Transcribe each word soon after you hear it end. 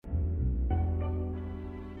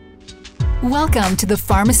Welcome to the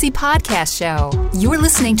Pharmacy Podcast Show. You're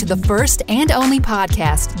listening to the first and only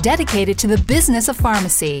podcast dedicated to the business of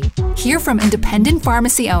pharmacy. Hear from independent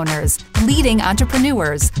pharmacy owners, leading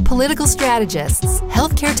entrepreneurs, political strategists,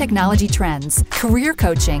 healthcare technology trends, career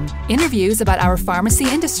coaching, interviews about our pharmacy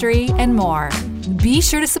industry, and more. Be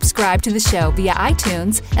sure to subscribe to the show via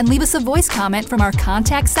iTunes and leave us a voice comment from our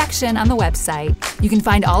contact section on the website. You can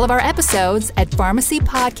find all of our episodes at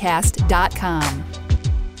pharmacypodcast.com.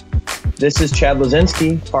 This is Chad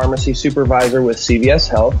Lazinski, Pharmacy Supervisor with CVS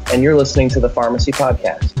Health, and you're listening to the Pharmacy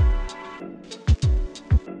Podcast.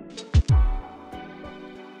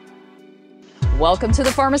 Welcome to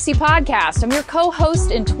the Pharmacy Podcast. I'm your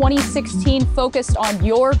co-host in 2016, focused on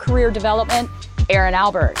your career development, Erin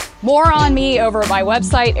Albert. More on me over at my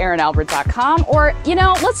website, erinalbert.com, or,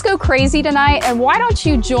 let's go crazy tonight, and why don't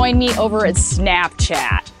you join me over at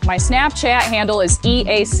Snapchat? My Snapchat handle is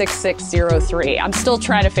EA6603. I'm still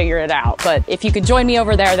trying to figure it out, but if you could join me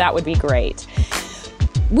over there, that would be great.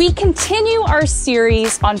 We continue our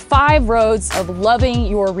series on 5 roads of loving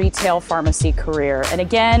your retail pharmacy career. And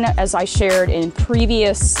again, as I shared in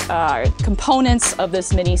previous components of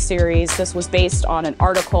this mini-series, this was based on an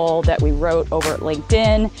article that we wrote over at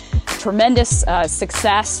LinkedIn. Tremendous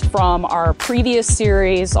success from our previous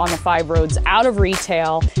series on the 5 roads out of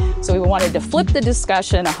retail. So we wanted to flip the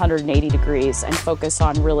discussion 180 degrees and focus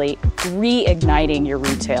on really reigniting your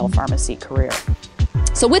retail pharmacy career.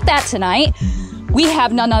 So with that tonight, we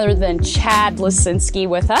have none other than Chad Lazinski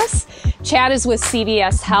with us. Chad is with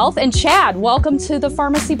CVS Health. And Chad, welcome to the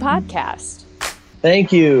Pharmacy Podcast.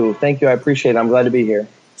 Thank you. I appreciate it. I'm glad to be here.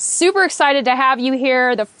 Super excited to have you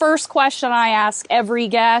here. The first question I ask every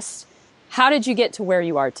guest, how did you get to where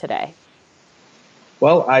you are today?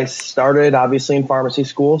 Well, I started obviously in pharmacy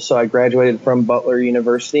school, so I graduated from Butler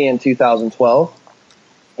University in 2012.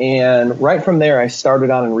 And right from there, I started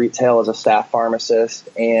on in retail as a staff pharmacist.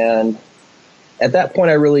 And at that point,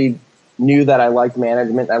 I really knew that I liked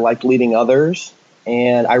management. I liked leading others,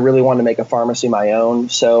 and I really wanted to make a pharmacy my own.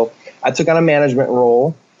 So I took on a management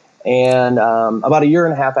role, and about a year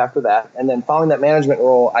and a half after that, and then following that management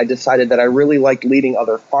role, I decided that I really liked leading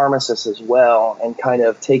other pharmacists as well, and kind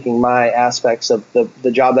of taking my aspects of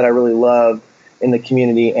the job that I really loved in the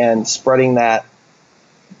community and spreading that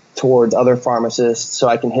towards other pharmacists so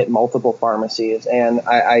I can hit multiple pharmacies. And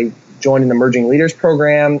I joined an Emerging Leaders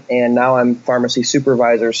program, and now I'm pharmacy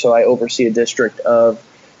supervisor, so I oversee a district of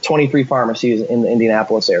 23 pharmacies in the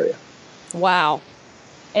Indianapolis area. Wow.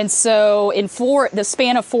 And so in the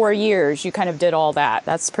span of 4 years, you kind of did all that.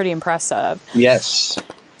 That's pretty impressive. Yes.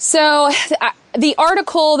 So the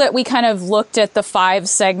article that we kind of looked at the 5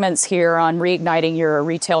 segments here on reigniting your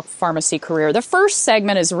retail pharmacy career. The first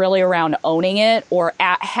segment is really around owning it or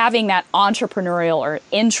having that entrepreneurial or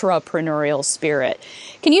intrapreneurial spirit.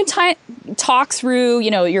 Can you talk through,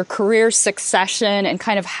 your career succession and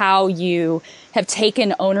kind of how you have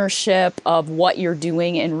taken ownership of what you're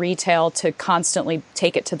doing in retail to constantly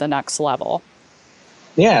take it to the next level?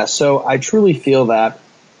 Yeah, so I truly feel that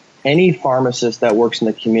any pharmacist that works in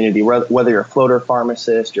the community, whether you're a floater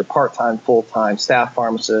pharmacist, you're part-time, full-time, staff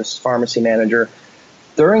pharmacist, pharmacy manager,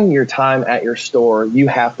 during your time at your store, you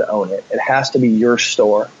have to own it. It has to be your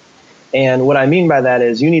store. And what I mean by that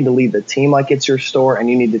is you need to lead the team like it's your store, and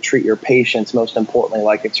you need to treat your patients, most importantly,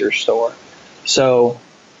 like it's your store. So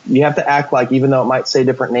you have to act like, even though it might say a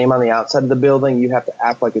different name on the outside of the building, you have to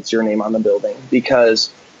act like it's your name on the building,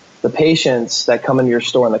 because the patients that come into your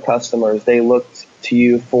store and the customers, they look to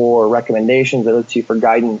you for recommendations, they look to you for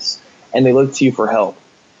guidance, and they look to you for help.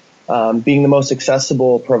 Being the most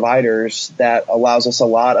accessible providers, that allows us a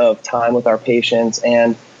lot of time with our patients,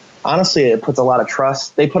 and honestly, it puts a lot of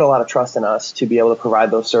trust. They put a lot of trust in us to be able to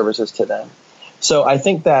provide those services to them. So I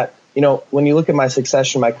think that, when you look at my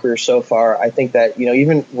success in my career so far, I think that,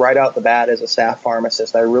 even right out the bat as a staff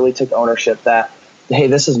pharmacist, I really took ownership that, hey,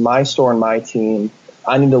 this is my store and my team.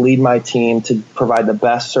 I need to lead my team to provide the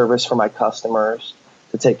best service for my customers,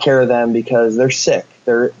 to take care of them because they're sick.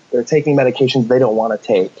 They're taking medications they don't want to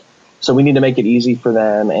take. So we need to make it easy for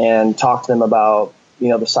them and talk to them about,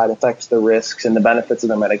 the side effects, the risks, and the benefits of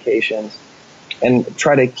their medications, and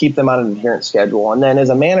try to keep them on an adherent schedule. And then as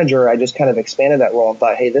a manager, I just kind of expanded that role and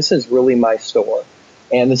thought, hey, this is really my store,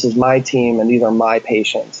 and this is my team, and these are my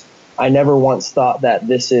patients. I never once thought that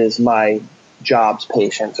this is my job's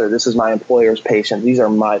patients or this is my employer's patient. These are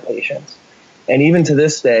my patients. And even to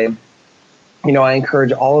this day, I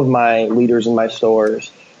encourage all of my leaders in my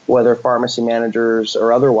stores, whether pharmacy managers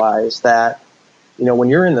or otherwise, that, when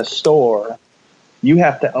you're in the store, you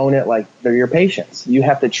have to own it like they're your patients. You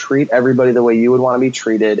have to treat everybody the way you would want to be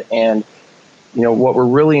treated. And, what we're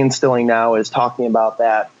really instilling now is talking about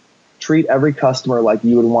that treat every customer like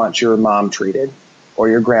you would want your mom treated, or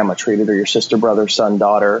your grandma treated, or your sister, brother, son,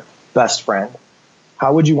 daughter, best friend.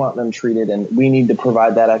 How would you want them treated? And we need to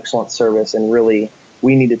provide that excellent service, and really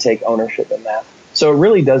we need to take ownership in that. So it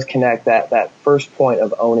really does connect, that first point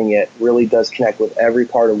of owning it really does connect with every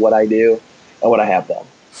part of what I do and what I have done.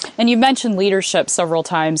 And you mentioned leadership several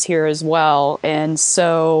times here as well. And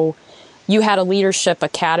so you had a leadership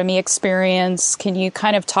academy experience. Can you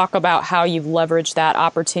kind of talk about how you've leveraged that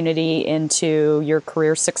opportunity into your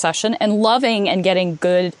career succession and loving and getting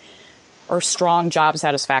good or strong job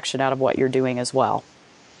satisfaction out of what you're doing as well?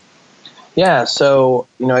 Yeah, so,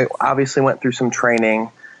 I obviously went through some training,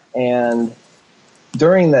 and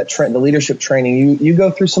during that the leadership training, you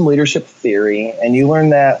go through some leadership theory, and you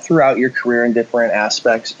learn that throughout your career in different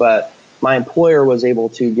aspects. But my employer was able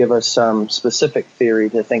to give us some specific theory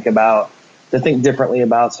to think differently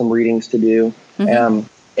about, some readings to do. Mm-hmm.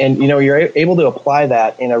 And you're able to apply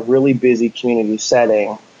that in a really busy community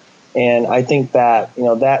setting. And I think that,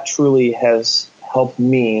 that truly has helped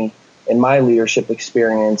me in my leadership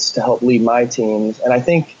experience to help lead my teams. And I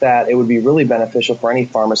think that it would be really beneficial for any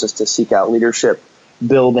pharmacist to seek out leadership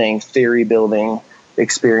building, theory building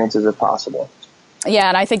experiences if possible. Yeah,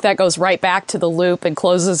 and I think that goes right back to the loop and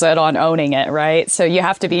closes it on owning it, right? So you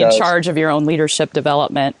have to be in charge of your own leadership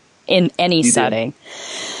development in any setting.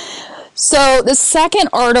 So the second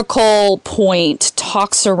article point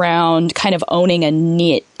talks around kind of owning a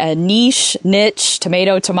niche,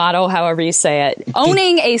 tomato, however you say it,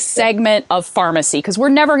 owning a segment of pharmacy, because we're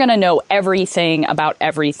never going to know everything about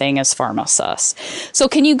everything as pharmacists. So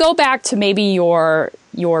can you go back to maybe your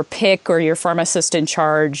pick or your pharmacist in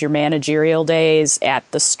charge, your managerial days at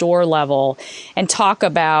the store level, and talk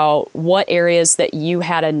about what areas that you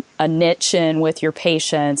had a niche in with your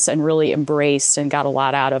patients and really embraced and got a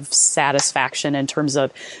lot out of satisfaction in terms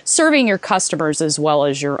of serving your customers as well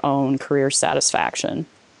as your own career satisfaction?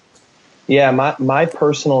 Yeah, my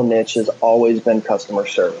personal niche has always been customer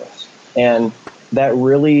service. And that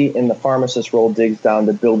really, in the pharmacist role, digs down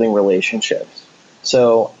to building relationships.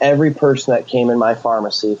 So every person that came in my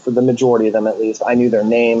pharmacy, for the majority of them at least, I knew their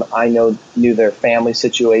name, I knew their family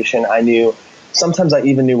situation, sometimes I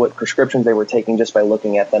even knew what prescriptions they were taking just by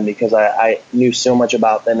looking at them, because I knew so much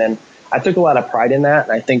about them. And I took a lot of pride in that.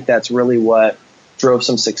 And I think that's really what drove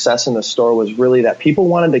some success in the store, was really that people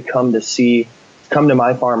wanted to come to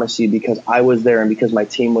my pharmacy because I was there and because my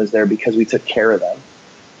team was there, because we took care of them.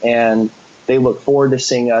 And they look forward to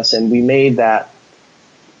seeing us. And we made that.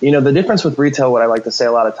 The difference with retail, what I like to say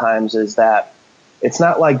a lot of times, is that it's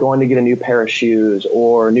not like going to get a new pair of shoes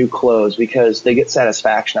or new clothes, because they get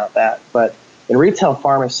satisfaction out of that. But in retail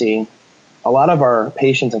pharmacy, a lot of our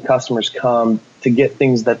patients and customers come to get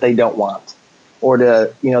things that they don't want, or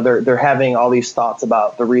to, they're having all these thoughts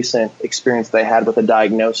about the recent experience they had with a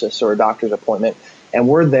diagnosis or a doctor's appointment. And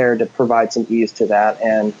we're there to provide some ease to that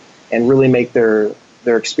and really make their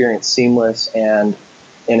experience seamless and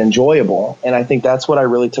enjoyable. And I think that's what I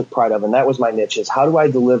really took pride of. And that was my niche, is how do I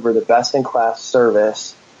deliver the best in class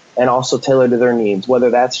service and also tailor to their needs, whether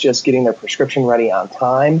that's just getting their prescription ready on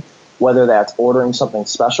time, whether that's ordering something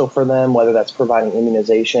special for them, whether that's providing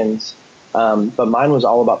immunizations. But mine was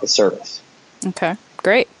all about the service. Okay,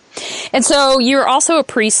 great. And so you're also a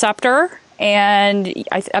preceptor, and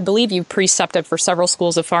I believe you precepted for several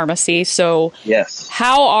schools of pharmacy. So yes.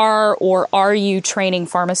 How are you training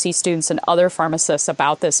pharmacy students and other pharmacists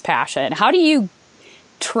about this passion? How do you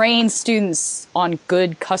train students on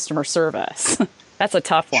good customer service? That's a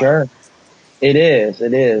tough one. Sure. It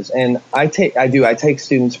is. And I take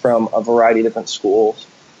students from a variety of different schools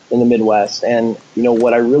in the Midwest. And,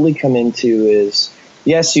 what I really come into is,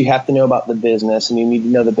 yes, you have to know about the business and you need to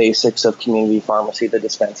know the basics of community pharmacy, the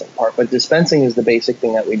dispensing part. But dispensing is the basic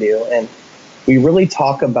thing that we do. And we really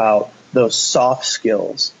talk about those soft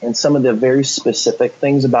skills and some of the very specific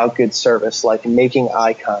things about good service, like making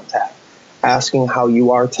eye contact, asking how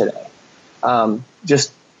you are today,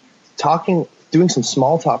 just doing some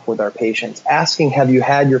small talk with our patients, asking, have you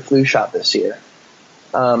had your flu shot this year?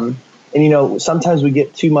 And, sometimes we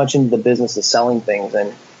get too much into the business of selling things,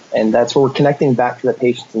 and that's where we're connecting back to the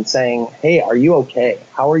patients and saying, hey, are you okay?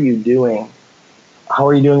 How are you doing? How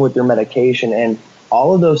are you doing with your medication? And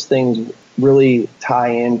all of those things really tie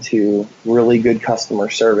into really good customer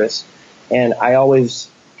service. And I always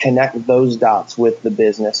connect those dots with the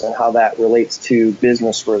business and how that relates to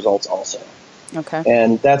business results also. Okay.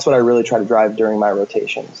 And that's what I really try to drive during my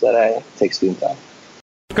rotations that I take students on.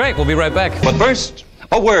 Great. We'll be right back. But first,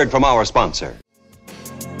 a word from our sponsor.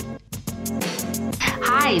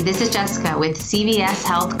 Hi, this is Jessica with CVS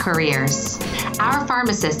Health Careers. Our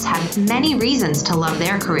pharmacists have many reasons to love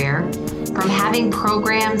their career. From having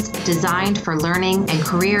programs designed for learning and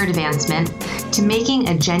career advancement to making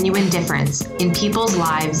a genuine difference in people's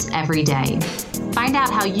lives every day. Find out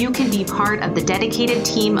how you can be part of the dedicated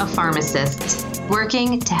team of pharmacists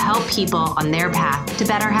working to help people on their path to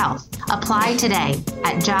better health. Apply today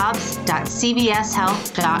at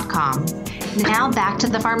jobs.cvshealth.com. Now back to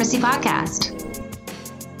the Pharmacy Podcast.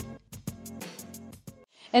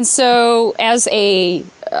 And so as a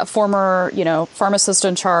former, pharmacist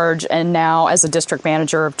in charge and now as a district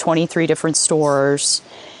manager of 23 different stores,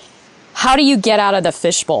 how do you get out of the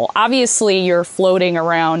fishbowl? Obviously, you're floating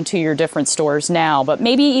around to your different stores now, but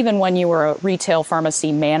maybe even when you were a retail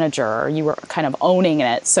pharmacy manager, you were kind of owning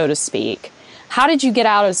it, so to speak. How did you get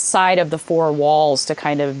outside of the four walls to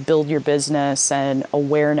kind of build your business and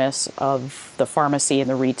awareness of the pharmacy and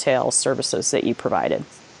the retail services that you provided?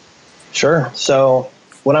 Sure. So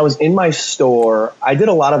when I was in my store, I did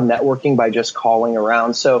a lot of networking by just calling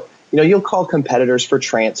around. So, you'll call competitors for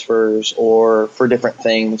transfers or for different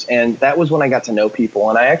things. And that was when I got to know people.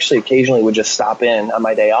 And I actually occasionally would just stop in on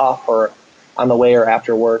my day off or on the way or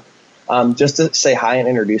after work just to say hi and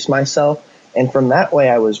introduce myself. And from that way,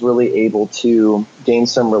 I was really able to gain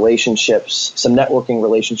some relationships, some networking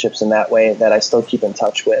relationships in that way that I still keep in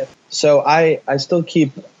touch with. So I still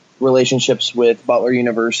keep relationships with Butler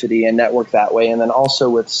University and network that way. And then also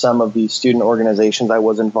with some of the student organizations I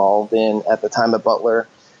was involved in at the time at Butler.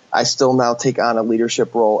 I still now take on a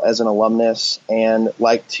leadership role as an alumnus and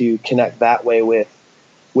like to connect that way with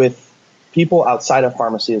people outside of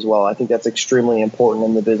pharmacy as well. I think that's extremely important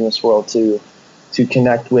in the business world to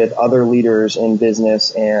connect with other leaders in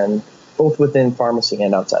business and both within pharmacy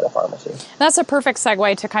and outside of pharmacy. That's a perfect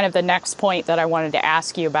segue to kind of the next point that I wanted to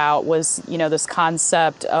ask you about was, this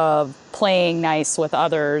concept of playing nice with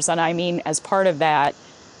others. And I mean, as part of that,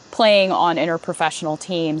 playing on interprofessional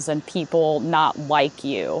teams and people not like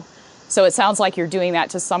you. So it sounds like you're doing that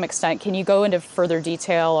to some extent. Can you go into further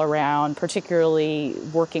detail around particularly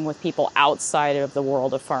working with people outside of the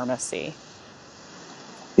world of pharmacy?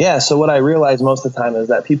 Yeah, so what I realize most of the time is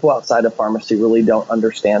that people outside of pharmacy really don't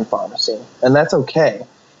understand pharmacy, and that's okay.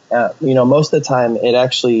 Most of the time it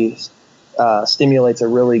actually stimulates a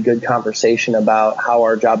really good conversation about how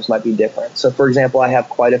our jobs might be different. So, for example, I have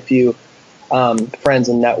quite a few friends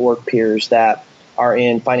and network peers that are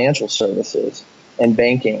in financial services and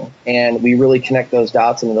banking, and we really connect those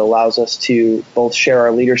dots, and it allows us to both share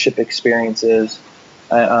our leadership experiences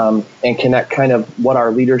and connect kind of what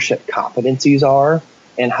our leadership competencies are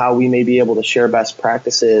and how we may be able to share best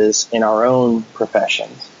practices in our own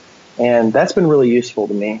professions. And that's been really useful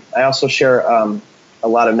to me. I also share a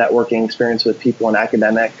lot of networking experience with people in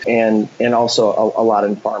academic and also a lot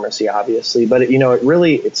in pharmacy, obviously. But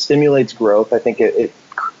it stimulates growth. I think it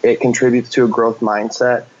contributes to a growth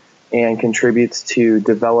mindset and contributes to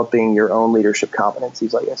developing your own leadership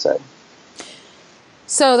competencies, like I said.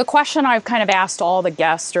 So the question I've kind of asked all the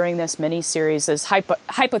guests during this mini-series is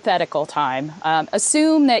hypothetical time.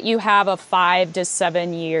 Assume that you have a 5 to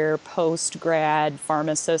 7 year post-grad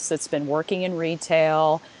pharmacist that's been working in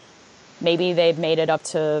retail. Maybe they've made it up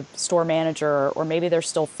to store manager, or maybe they're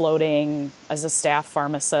still floating as a staff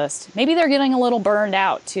pharmacist. Maybe they're getting a little burned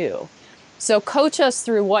out too. So coach us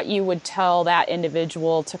through what you would tell that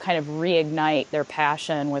individual to kind of reignite their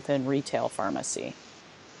passion within retail pharmacy.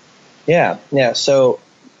 Yeah. So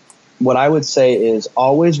what I would say is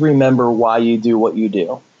always remember why you do what you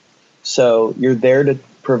do. So you're there to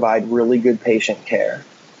provide really good patient care.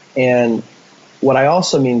 And what I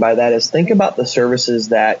also mean by that is think about the services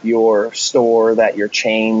that your store, that your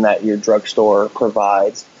chain, that your drugstore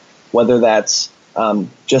provides, whether that's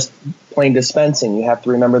just plain dispensing. You have to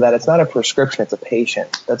remember that it's not a prescription, it's a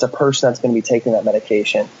patient. That's a person that's going to be taking that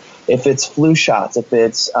medication. If it's flu shots, if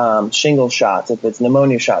it's shingle shots, if it's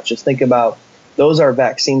pneumonia shots, just think about those are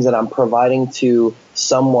vaccines that I'm providing to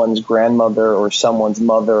someone's grandmother or someone's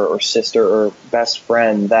mother or sister or best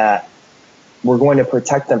friend that we're going to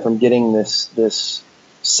protect them from getting this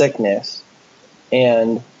sickness.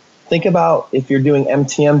 And think about if you're doing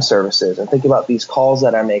MTM services, and think about these calls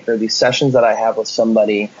that I make or these sessions that I have with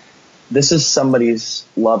somebody. This is somebody's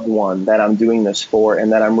loved one that I'm doing this for,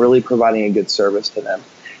 and that I'm really providing a good service to them.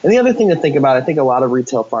 And the other thing to think about, I think a lot of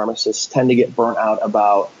retail pharmacists tend to get burnt out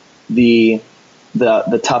about the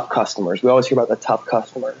tough customers. We always hear about the tough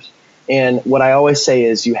customers. And what I always say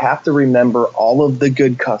is you have to remember all of the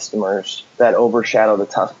good customers that overshadow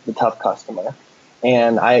the tough customer.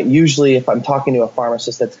 And I usually, if I'm talking to a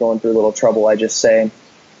pharmacist that's going through a little trouble, I just say,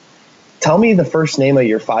 tell me the first name of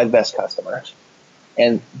your 5 best customers.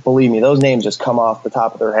 And believe me, those names just come off the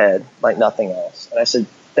top of their head like nothing else. And I said,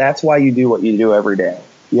 that's why you do what you do every day.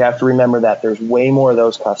 You have to remember that there's way more of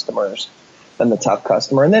those customers than the tough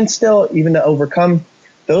customer. And then still, even to overcome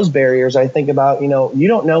those barriers, I think about, you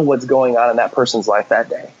don't know what's going on in that person's life that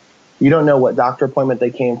day. You don't know what doctor appointment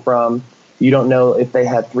they came from. You don't know if they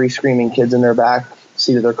had 3 screaming kids in their back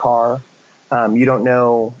seat of their car. You don't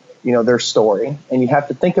know, their story. And you have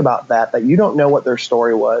to think about that you don't know what their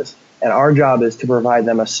story was. And our job is to provide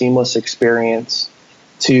them a seamless experience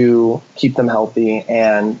to keep them healthy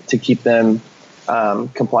and to keep them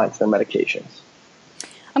compliant to their medications.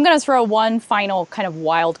 I'm going to throw one final kind of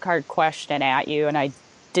wild card question at you, and I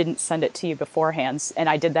didn't send it to you beforehand, and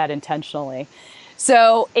I did that intentionally.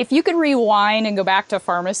 So if you could rewind and go back to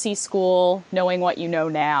pharmacy school, knowing what you know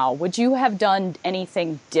now, would you have done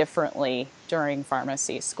anything differently during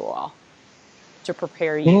pharmacy school to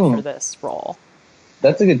prepare you for this role?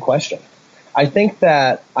 That's a good question. I think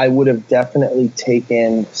that I would have definitely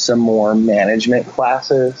taken some more management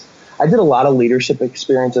classes. I did a lot of leadership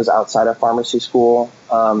experiences outside of pharmacy school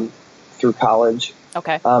through college.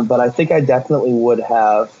 Okay. But I think I definitely would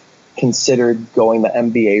have considered going the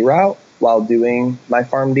MBA route while doing my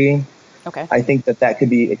PharmD. Okay. I think that could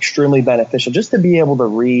be extremely beneficial just to be able to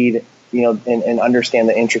read, and understand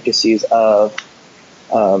the intricacies of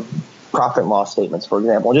profit and loss statements, for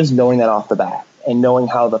example, just knowing that off the bat and knowing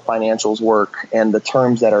how the financials work and the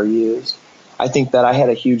terms that are used. I think that I had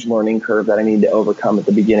a huge learning curve that I needed to overcome at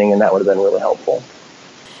the beginning, and that would have been really helpful.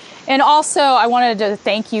 And also, I wanted to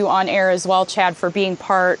thank you on air as well, Chad, for being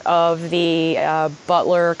part of the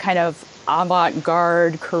Butler kind of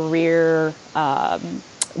avant-garde career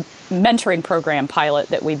mentoring program pilot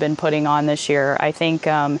that we've been putting on this year. I think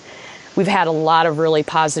we've had a lot of really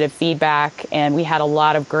positive feedback, and we had a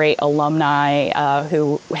lot of great alumni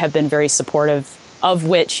who have been very supportive, of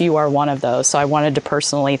which you are one of those. So I wanted to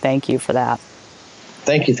personally thank you for that.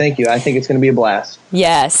 Thank you. I think it's going to be a blast.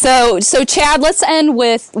 Yeah. So Chad, let's end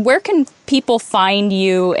with, where can people find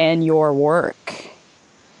you and your work?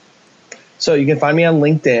 So you can find me on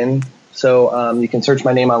LinkedIn. So you can search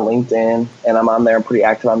my name on LinkedIn, and I'm on there. I'm pretty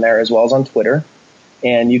active on there, as well as on Twitter.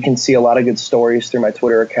 And you can see a lot of good stories through my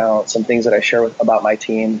Twitter account, some things that I share about my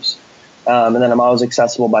teams. And then I'm always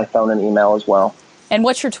accessible by phone and email as well. And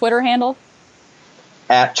what's your Twitter handle?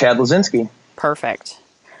 @ Chad Lazinski. Perfect.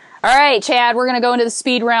 All right, Chad, we're going to go into the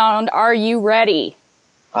speed round. Are you ready?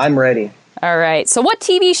 I'm ready. All right. So what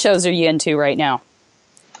TV shows are you into right now?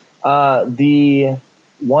 The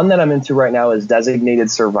one that I'm into right now is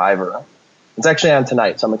Designated Survivor. It's actually on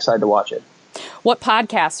tonight, so I'm excited to watch it. What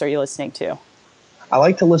podcasts are you listening to? I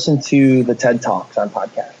like to listen to the TED Talks on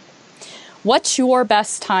podcast. What's your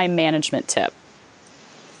best time management tip?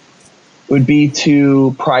 Would be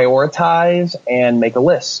to prioritize and make a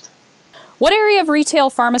list. What area of retail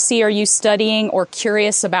pharmacy are you studying or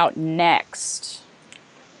curious about next?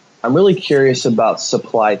 I'm really curious about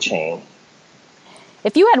supply chain.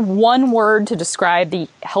 If you had one word to describe the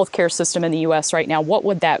healthcare system in the U.S. right now, what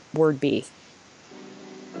would that word be?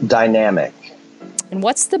 Dynamic. And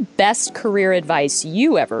what's the best career advice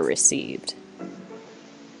you ever received?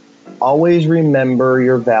 Always remember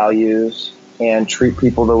your values and treat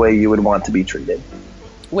people the way you would want to be treated.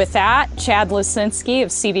 With that, Chad Lazinski of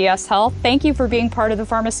CVS Health, thank you for being part of the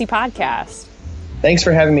Pharmacy Podcast. Thanks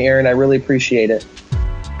for having me, Aaron. I really appreciate it.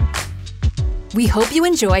 We hope you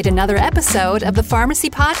enjoyed another episode of the Pharmacy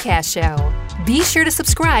Podcast Show. Be sure to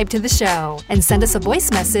subscribe to the show and send us a voice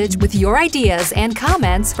message with your ideas and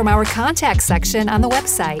comments from our contact section on the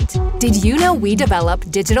website. Did you know we develop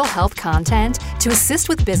digital health content to assist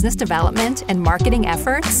with business development and marketing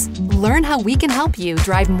efforts? Learn how we can help you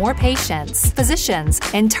drive more patients, physicians,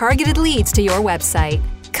 and targeted leads to your website.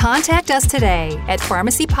 Contact us today at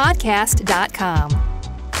pharmacypodcast.com.